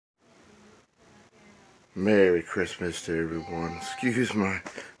Merry Christmas to everyone. Excuse my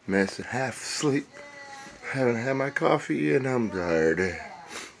mess. Half asleep. Haven't had my coffee and I'm tired.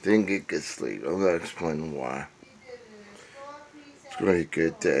 Didn't get good sleep. I'm not explaining why. It's going to be a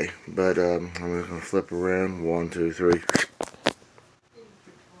good day. But I'm just going to flip around. 1, 2, 3.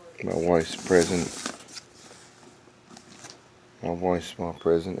 My wife's present. My wife's small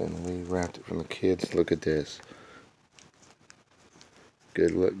present, and we wrapped it from the kids. Look at this.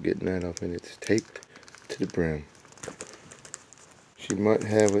 Good luck getting that up, and it's taped to the brim. She might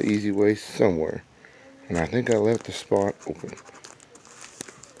have an easy way somewhere, and I think I left the spot open.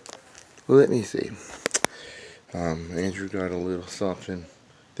 Well, let me see. Andrew got a little something.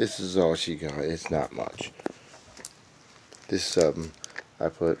 This is all she got. It's not much. This is something I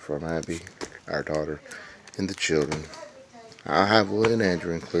put from Abby, our daughter, and the children. I'll have Will and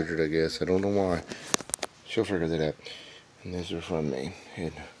Andrew included, I guess. I don't know why. She'll figure that out. And these are from me.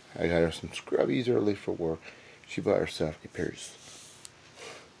 And I got her some scrubbies early for work. She bought herself a pairs.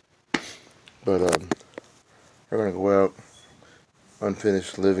 But we're gonna go out,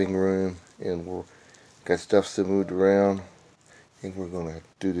 unfinished living room, and we're got stuff still moved around, and we're gonna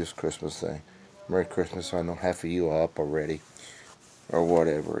do this Christmas thing. Merry Christmas! I know half of you are up already, or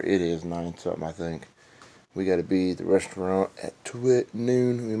whatever. It is 9 something, I think. We gotta be at the restaurant at 2 at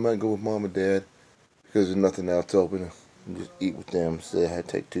noon. We might go with Mom and Dad because there's nothing else open. And just eat with them. So I had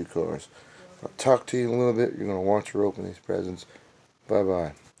to take 2 cars. I'll talk to you in a little bit. You're gonna watch her open these presents. Bye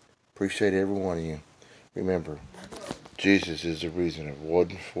bye. Appreciate every one of you. Remember, Jesus is the reason. If it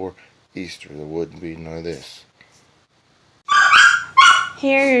wasn't for Easter, there wouldn't be none of this.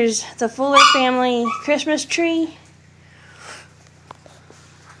 Here's the Fuller family Christmas tree.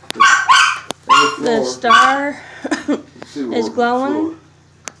 The star is glowing.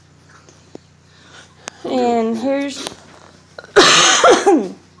 And here's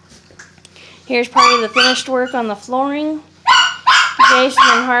here's part of the finished work on the flooring. Jason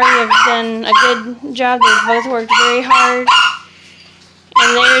and Harvey have done a good job. They've both worked very hard.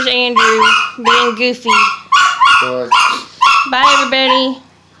 And there's Andrew being goofy. Bye, everybody.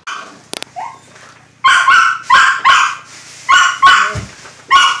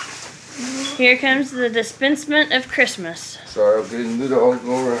 Here comes the dispensement of Christmas. Sorry, I'm getting the dog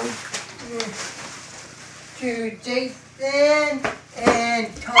go around. To Jason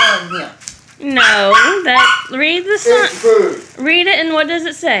and Tanya. No, read the song. Read it, and what does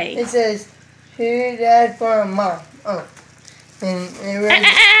it say? It says, "To Dad for Mom." Oh, and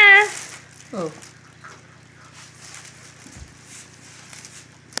oh.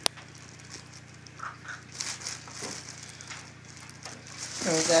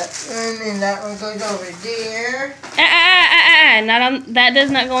 So that one and that one goes over there. Not on. That does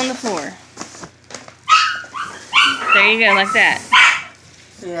not go on the floor. There you go, like that.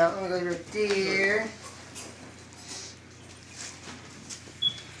 Yeah, that one goes over there.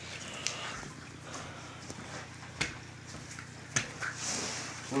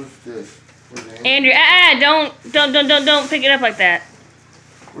 What's this? Andrew, don't pick it up like that.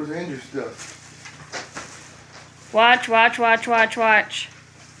 Where's Andrew's stuff? Watch.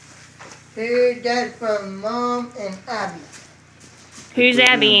 To Dad from Mom and Abby. Who's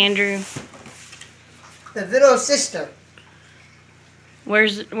Abby, Andrew? The little sister.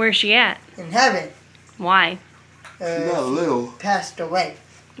 Where's she at? In heaven. Why? She's not little. Passed away.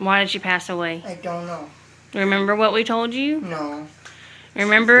 Why did she pass away? I don't know. Remember what we told you? No.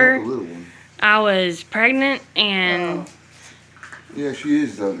 Remember? She's not the little one. I was pregnant and... Yeah, she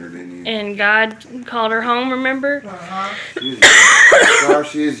is younger than you. And God called her home, remember? Uh-huh.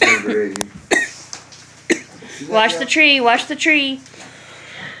 She is younger than you. Watch the tree, watch the tree.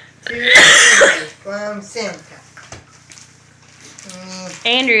 From Santa.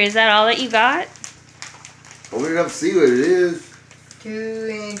 Andrew, is that all that you got? Open it up, see what it is. To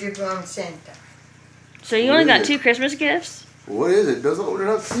Andrew from Santa. So you only got 2 Christmas gifts? What is it? Doesn't open it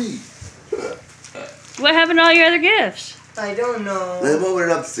up, see. What happened to all your other gifts? I don't know. Let him open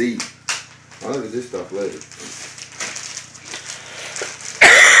it up, see. I'll look at this stuff later.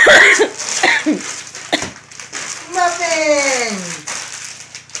 Muffin!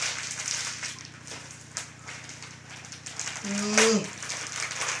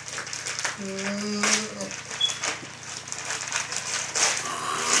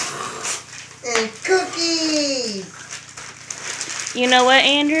 And cookies! You know what,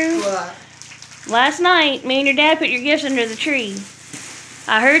 Andrew? What? Last night, me and your dad put your gifts under the tree.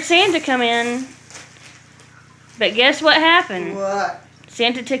 I heard Santa come in. But guess what happened? What?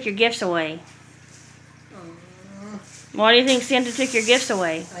 Santa took your gifts away. Why do you think Santa took your gifts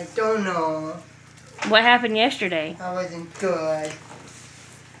away? I don't know. What happened yesterday? I wasn't good.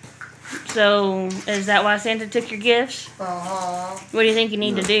 So, is that why Santa took your gifts? Uh-huh. What do you think you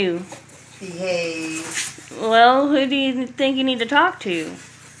need to do? Behave. Well, who do you think you need to talk to?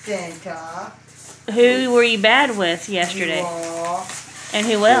 Santa. Who were you bad with yesterday? Law. And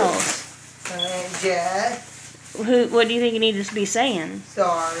who else? And Jess. What do you think you need to be saying?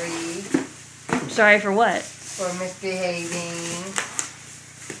 Sorry Sorry for what? for misbehaving.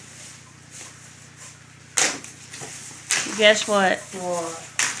 Guess what? What?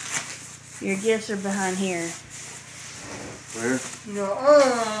 Your gifts are behind here. Where?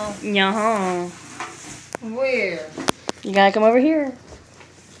 No. Yuh-huh. Where? You gotta come over here.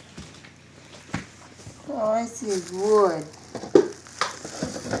 Oh, I see wood.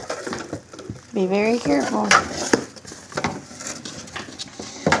 Be very careful.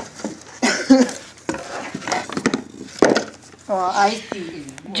 Oh, I see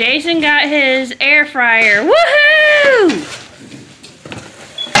wood. Jason got his air fryer. Woohoo!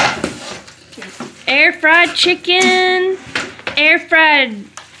 Air fried chicken, air fried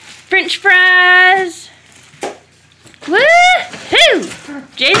French fries.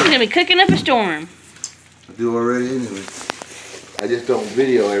 Woohoo! Jason's gonna be cooking up a storm. I do already anyway. I just don't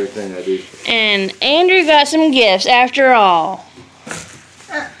video everything I do. And Andrew got some gifts after all.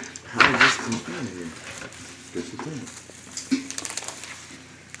 How did this come in here? Guess it didn't.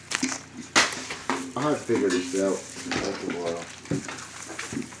 I'll figure this out after a while.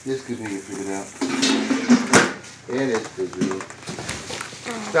 This could be figured out. And it's good.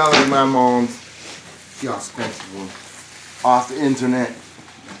 Probably my mom's the expensive one. Off the internet.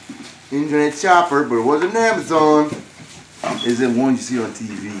 Internet shopper, but it wasn't Amazon. Is it one you see on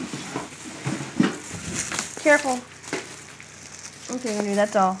TV? Careful. Okay, Andrew,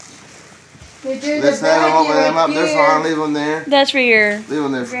 that's all. Let's hand them over them up. They're fine. Leave them there. That's for your Leave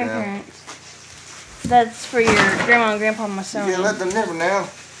them there for now. grandparents. That's for your grandma and grandpa and my You son. can't let them never now.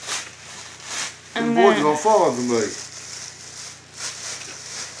 The I'm boards are gonna, gonna fall on somebody.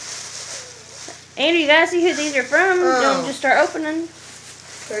 Andrew, you gotta see who these are from. Oh. Don't just start opening.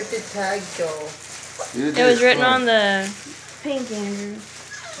 Where's the tag go? It was written on the pink, Andrew.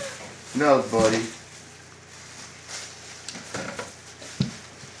 No, buddy.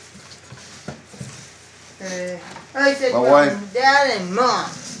 I said My from wife- Dad and Mom.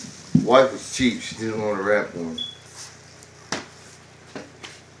 Wife was cheap. She didn't want to wrap one.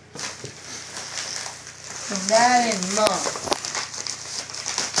 From Dad and Mom.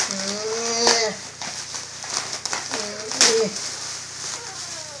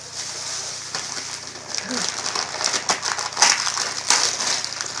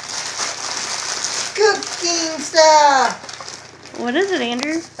 Cooking stuff. What is it,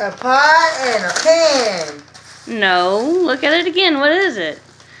 Andrew? A pot and a pan. No, look at it again. What is it?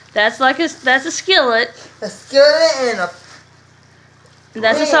 That's a skillet. A skillet and a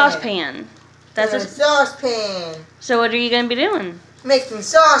That's a Pan. saucepan. That's and a a. saucepan. So what are you gonna be doing? Making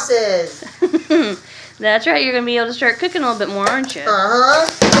sauces. That's right. You're gonna be able to start cooking a little bit more, aren't you?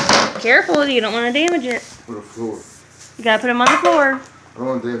 Uh-huh. Careful, you don't want to damage it. For the floor. You gotta put them on the floor. I don't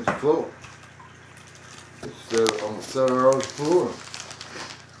want to damage the floor. It's on the $7 floor.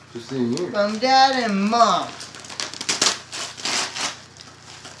 Just in here. From Dad and Mom.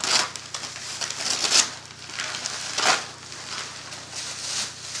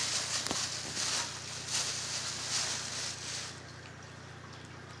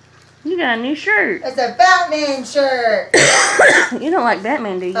 You got a new shirt. It's a Batman shirt. You don't like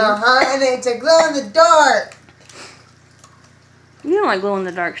Batman, do you? Uh-huh. And it's a glow in the dark. You don't like glow in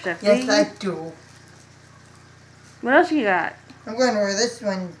the dark stuff, do Yes, you? I do. What else you got? I'm going to wear this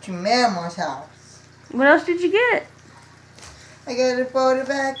one to Mama's house. What else did you get? I gotta fold it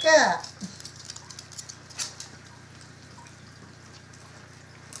back up.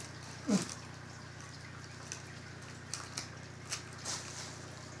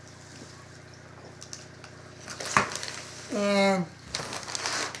 And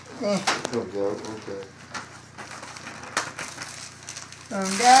Okay, okay.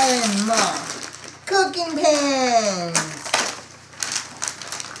 from Dad and Mom. Cooking pans.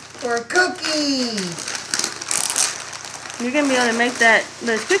 For cookies. You're gonna be able to make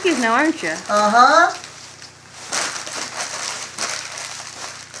those cookies now, aren't you? Uh-huh.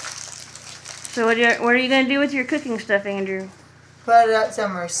 So what are you gonna do with your cooking stuff, Andrew? Put it up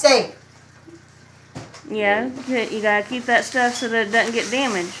somewhere safe. Yeah, you gotta keep that stuff so that it doesn't get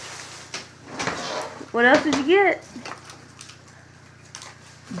damaged. What else did you get?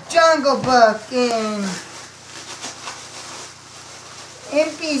 Jungle Book and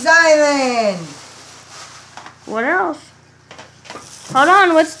Impy's Island. What else? Hold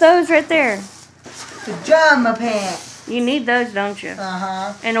on, what's those right there? Pajama pants. You need those, don't you?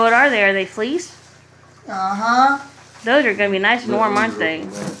 Uh-huh. And what are they? Are they fleece? Uh-huh. Those are gonna be nice and warm, aren't they?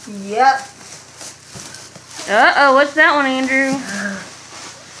 Yep. Uh-oh, what's that one, Andrew?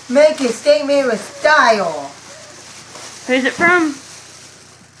 Make a statement with style. Who's it from?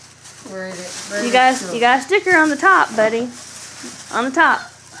 Where is it? Where You is got it? you got a sticker on the top, buddy. On the top.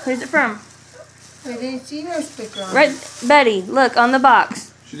 Who's it from? I didn't see no sticker on it. Right, Betty. Look on the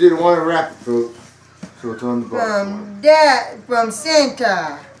box. She didn't want to wrap it, folks. So it's on the box. From Dad, from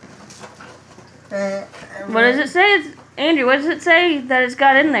Santa. What does it say? Andrew, what does it say that it's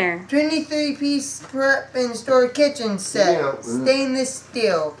got in there? 23-piece prep and store kitchen set. Yeah. Stainless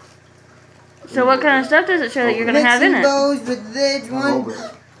steel. So what kind of stuff does it show that you're gonna have in Mixing it? bowls with lids. I'll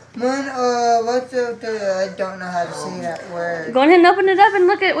What's the, I don't know how to say that word. Go ahead and open it up and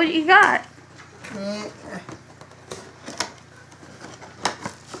look at what you got. Yeah.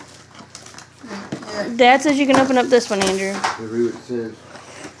 Dad says you can open up this one, Andrew. Read what it says.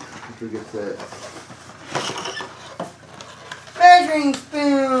 I forget that. Measuring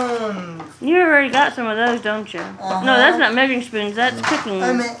spoons. You already got some of those, don't you? Uh-huh. No, that's not measuring spoons. That's cooking.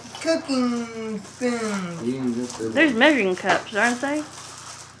 I meant cooking spoons. You can just There's measuring cups, aren't they?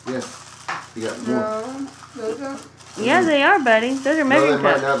 yeah. You got more. No, those are, Yeah, they are, buddy. Those are No, measuring they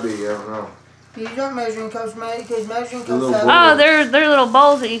might cups. not be. I don't know. these aren't measuring cups, because measuring The little cups bowl. have Oh, they're little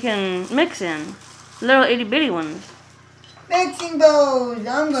bowls that you can mix in. Little itty bitty ones. mixing bowls.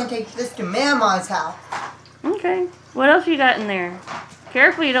 I'm going to take this to Mama's house. Okay. What else you got in there?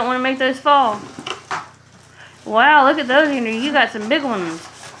 Careful, you don't want to make those fall. Wow, look at those, Andrew. You got some big ones.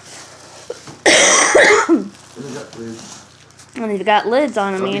 And they got lids. And you've got lids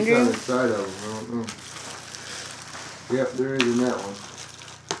on them, Probably Andrew. some inside of them. I don't know. Yep, there is in that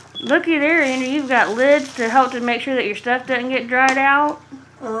one. Looky there, Andrew. You've got lids to help to make sure that your stuff doesn't get dried out.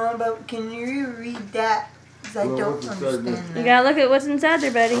 But can you read that? Because I Well, don't what's inside understand this? You that. gotta look at what's inside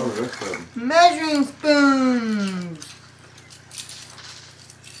there, buddy. Oh, that's them. Measuring spoons.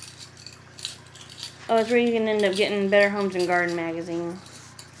 Oh, it's where you can end up getting Better Homes and Garden magazine.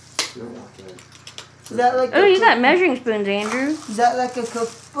 You don't want that. Is that like Oh, a you got cook- measuring spoons, Andrew. Is that like a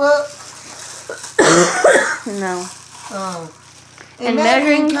cookbook? No. Oh. And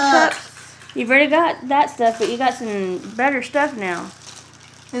measuring cups. You've already got that stuff, but you got some better stuff now.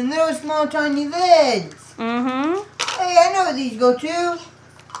 And little small tiny lids. Mm-hmm. Hey, I know where these go to.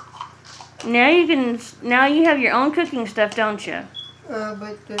 Now you have your own cooking stuff, don't you?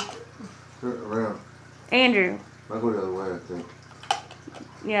 But the, Turn it around. Andrew. I'll go the other way, I think.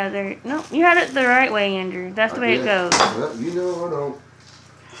 Yeah, no, you had it the right way, Andrew. That's the way it goes. Well, you know I don't.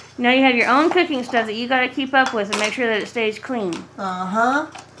 Now you have your own cooking stuff that you gotta keep up with and make sure that it stays clean. uh-huh.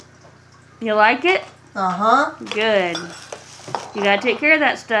 You like it? Uh-huh. Good. You gotta take care of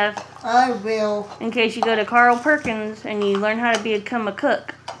that stuff I will. in case you go to Carl Perkins and you learn how to become a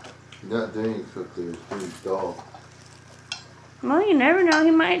cook. Not Danny's cook there. It's pretty dog. Well, you never know.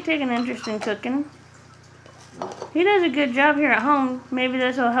 He might take an interest in cooking. He does a good job here at home. Maybe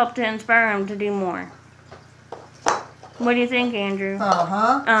this will help to inspire him to do more. What do you think, Andrew?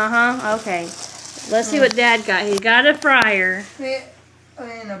 Uh-huh. Uh-huh. Okay. Let's see what Dad got. He's got a fryer.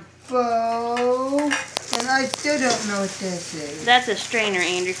 And a bowl. And I still don't know what this is. That's a strainer,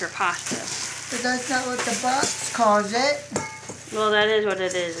 Andrew, for pasta. But that's not what the box calls it. Well, that is what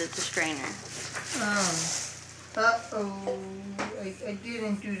it is. It's a strainer. Uh-oh. I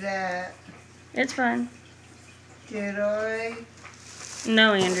didn't do that. It's fine. Did I?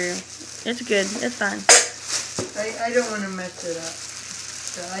 No, Andrew. It's good. It's fine. I don't want to mess it up.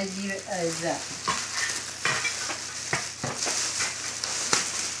 So I leave it as that.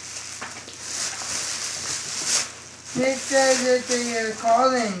 This says it's a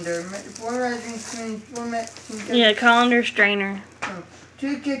colander. 4 measuring spoons, 4 measuring Yeah, colander strainer.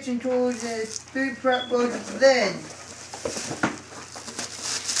 2 kitchen tools, and 3 prep bowls with lids.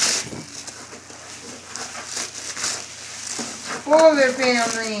 Boiler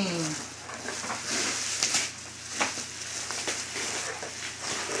family.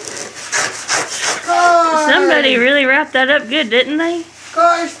 Cars. Somebody really wrapped that up good, didn't they?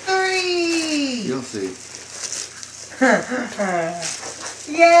 Cars 3. You'll see.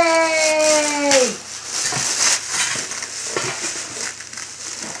 Yay!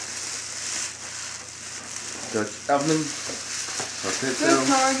 Dutch oven. Good, Potato.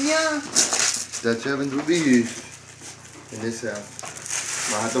 Tanya. Dutch ovens will be used in this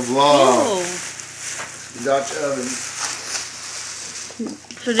house. Might have to vlog. Oh. Dutch ovens.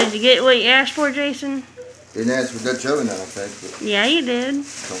 So did you get what you asked for, Jason? Didn't ask for Dutch oven, I don't think, but Yeah, you did.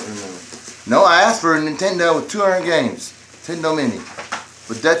 don't remember. No, I asked for a Nintendo with 200 games. Nintendo Mini.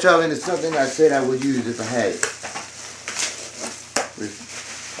 But Dutch oven is something I said I would use if I had it.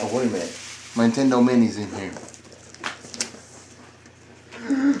 Oh, wait a minute. My Nintendo Mini's in here.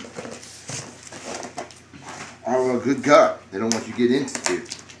 Oh, well, good God. They don't want you to get into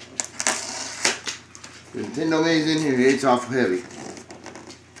it. The Nintendo Mini's in here. It's awful heavy.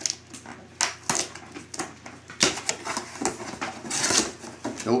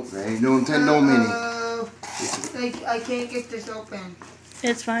 Nope, there ain't no Nintendo Mini. I can't get this open.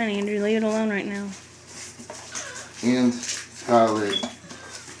 It's fine, Andrew. Leave it alone right now. And Scarlet.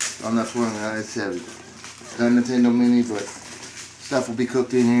 I'm not pouring it out. It's heavy. It's not a Nintendo Mini, but stuff will be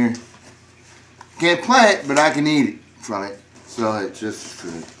cooked in here. Can't play it, but I can eat it from it. So it's just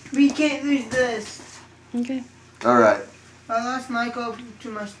food. We can't lose this. Okay. Alright. I lost Michael to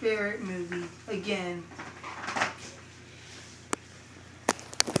my spirit movie again.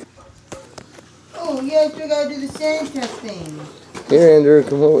 Oh, yes, we gotta do the Santa thing. Here, Andrew,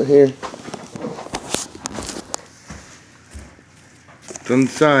 come over here. It's on the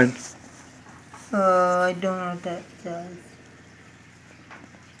side. Oh, I don't know what that says.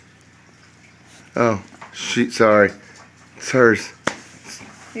 Oh, sorry. It's hers.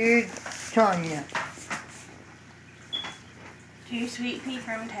 Here's Tanya. To Sweet Pea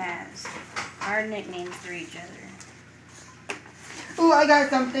from Taz. Our nicknames for each other. Oh, I got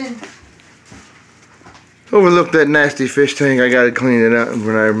something. Overlook that nasty fish tank. I gotta clean it out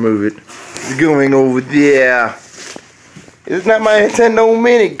when I remove it. It's going over there. It's not my Nintendo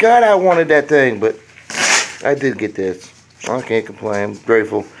Mini. God, I wanted that thing, but I did get this. I can't complain. I'm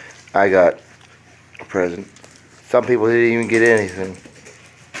grateful I got a present. Some people didn't even get anything.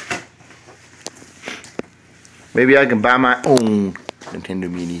 Maybe I can buy my own Nintendo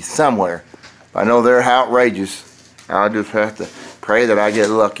Mini somewhere. I know they're outrageous. I'll just have to pray that I get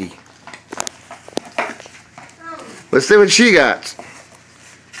lucky. Let's see what she got.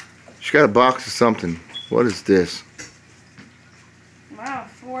 She got a box of something. What is this? Wow,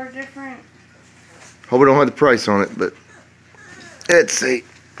 4 different. Hope we don't have the price on it, but let's see.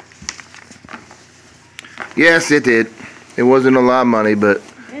 Yes, it did. It wasn't a lot of money, but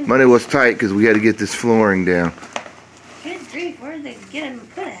money was tight because we had to get this flooring down. Good grief, where did they get him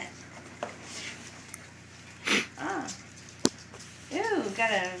put at? Ah. Ooh,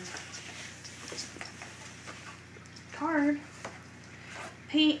 got a card.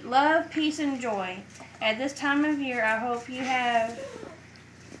 Love, peace, and joy. At this time of year, I hope you have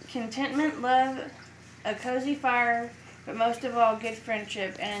contentment, love, a cozy fire, but most of all, good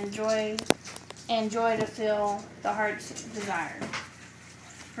friendship and joy to fill the heart's desire.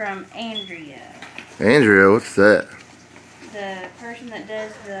 From Andrea. Andrea, what's that? The person that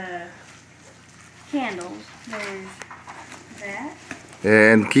does the candles. There's that.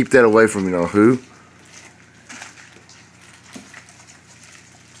 And keep that away from me, now. Who?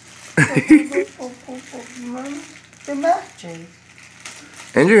 The muffins.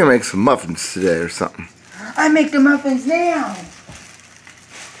 Andrea gonna make some muffins today or something. I make the muffins now.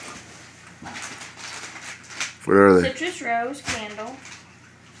 What are they? Citrus rose candle.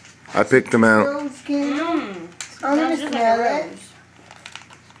 I picked them out. Rose candle. Mmm. I'm gonna Smells just smell like a it. rose.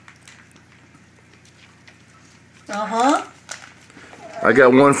 Uh-huh. I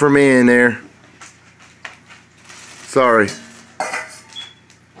got one for me in there. Sorry.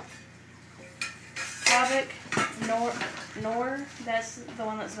 Topic Nor. That's the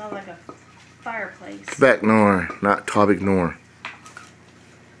one that smells like a fireplace. Quebec Noir, not Topic Noir.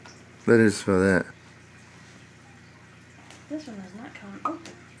 Let us smell that. This one is not coming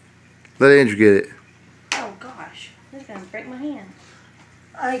open. Let Andrew get it. Oh gosh, this is gonna break my hand.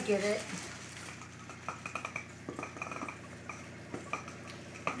 I get it.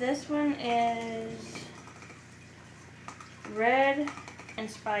 This one is red and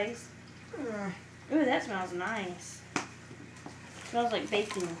spice. Ooh, that smells nice. Smells like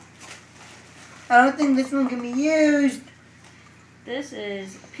baking. I don't think this one can be used. This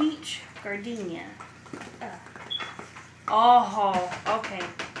is peach gardenia. Oh, okay.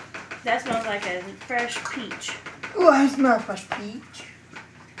 That smells like a fresh peach. Oh, I smell fresh peach.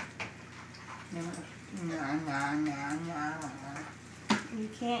 No. You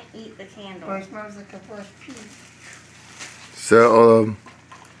can't eat the candle. Oh, it smells like a fresh peach. So,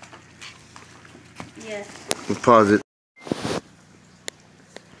 Yes. let's pause it.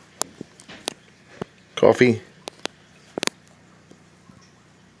 Coffee.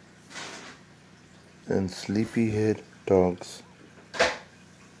 And sleepyhead dogs.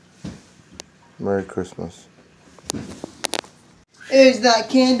 Merry Christmas. Here's that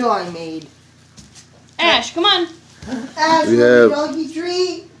candle I made. Ash, come on. Ash, We want a have- doggy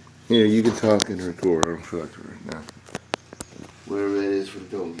treat? Here, you can talk and record. I don't feel like it right now. Whatever that is for the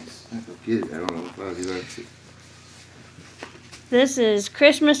doggies. I forget it. I don't know if Ozzy likes it. This is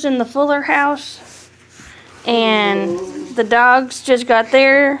Christmas in the Fuller house. And the dogs just got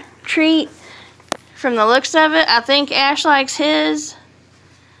their treat. From the looks of it, I think Ash likes his.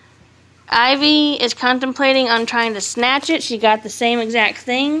 Ivy is contemplating on trying to snatch it. She got the same exact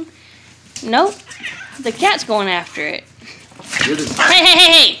thing. Nope. The cat's going after it.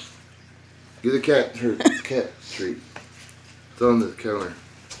 Hey! Give the cat her cat treat. It's on the counter.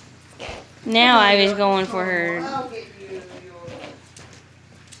 Now Ivy's going for her. I'll get you yours.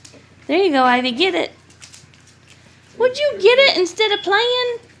 There you go, Ivy. Get it. Would you get it instead of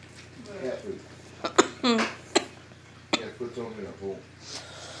playing? Cat food. Yeah, put some in a bowl.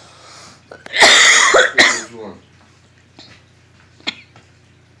 Which one?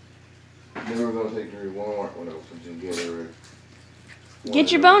 Then we're gonna take her to Walmart when it opens and get her.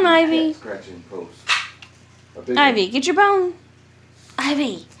 Get your bone, Ivy. Scratching post. A big Ivy, get your bone.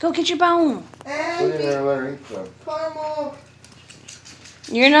 Ivy, go get your bone. one. Put it in there and let her eat some. Caramel.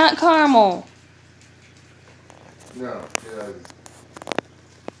 You're not Caramel. No, get Ivy.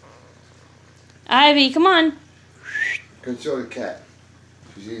 Ivy, come on. Go show the cat.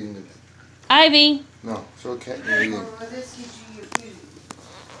 She's eating the. Ivy. No, show the cat you're eating. Oh, this gives you your food.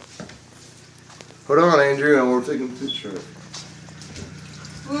 Hold on, Andrew, and we're taking a picture of it.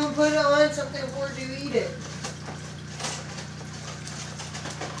 We'll put it on something before you eat it.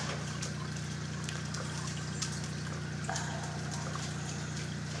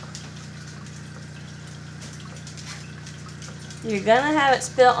 You're gonna have it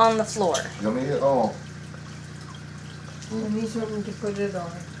spilt on the floor. You want me to eat it all? I need something to put it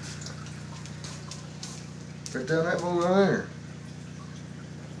on. Right down that bowl right there.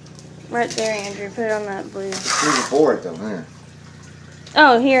 Right there, Andrew. Put it on that blue. There's a bowl right down there.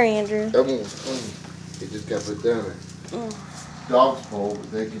 Oh, here, Andrew. That one was clean. You just got to put it down there. Dog's bowl,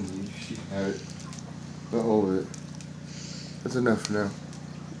 but they can use. She can have it. Not all of it. That's enough for now. You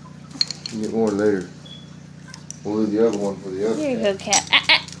can get more later. We'll leave the other one for the other. Here you cat. go, cat. Ah,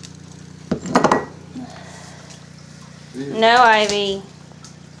 ah. Here. No, Ivy.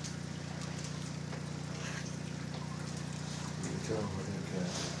 Tell 'em what they got.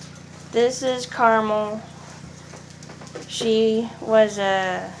 This is Caramel. She was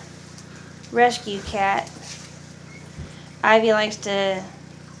a rescue cat. Ivy likes to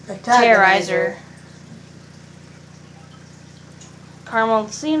terrorize her. Caramel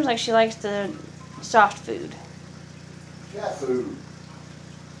seems like she likes the soft food. Cat food.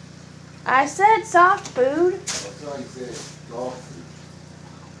 I said soft food. That's all you said. Dog food.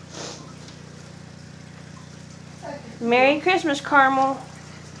 Merry Christmas, Caramel.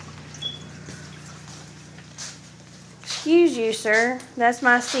 Excuse you, sir. That's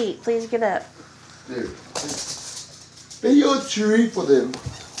my seat. Please get up. There. Be your treat for them,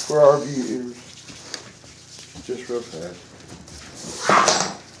 for our viewers. Just real fast.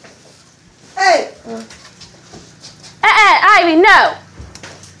 Hey! Ivy, no!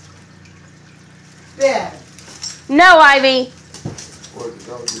 Dad. No, Ivy. What, the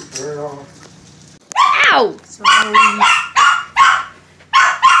dog get turned off? Ow!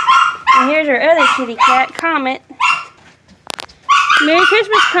 And here's our other kitty cat, Comet. Merry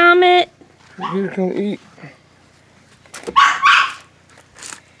Christmas, Comet. You're gonna eat.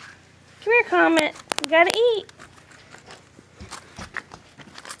 Come here, Comet. You gotta eat.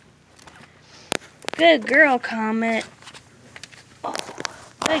 Good girl, Comet. Oh,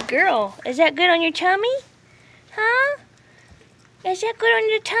 good girl. Is that good on your tummy? Huh? Is that good on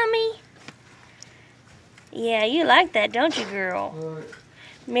your tummy? Yeah, you like that, don't you, girl? Alright.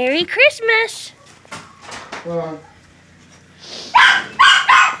 Merry Christmas. Bye.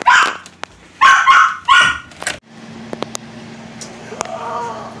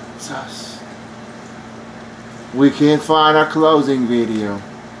 Sus. We can't find our closing video.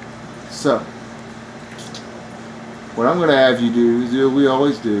 So, what I'm going to have you do is do what we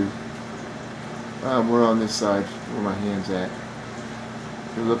always do. We're on this side where my hand's at.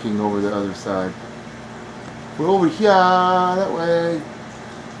 You're looking over the other side. We're over here, that way.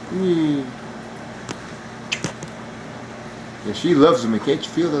 Yeah, she loves me. Can't you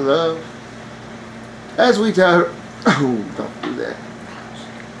feel the love? As we tell her, oh, don't do that.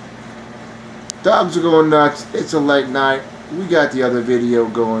 Dogs are going nuts. It's a late night. We got the other video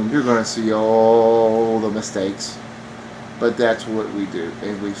going. You're going to see all the mistakes. But that's what we do,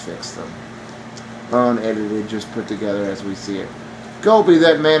 and we fix them. Unedited, just put together as we see it. Go be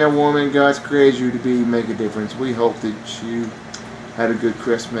that man or woman God's created you to be. Make a difference. We hope that you had a good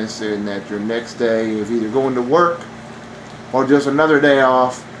Christmas and that your next day of either going to work or just another day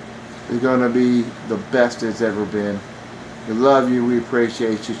off is going to be the best it's ever been. We love you. We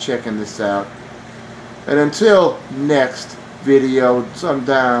appreciate you checking this out. And until next video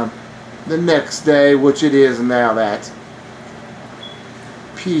sometime the next day, which it is now. That.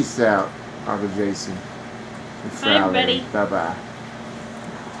 Peace out, Uncle Jason. Bye, everybody. Bye bye.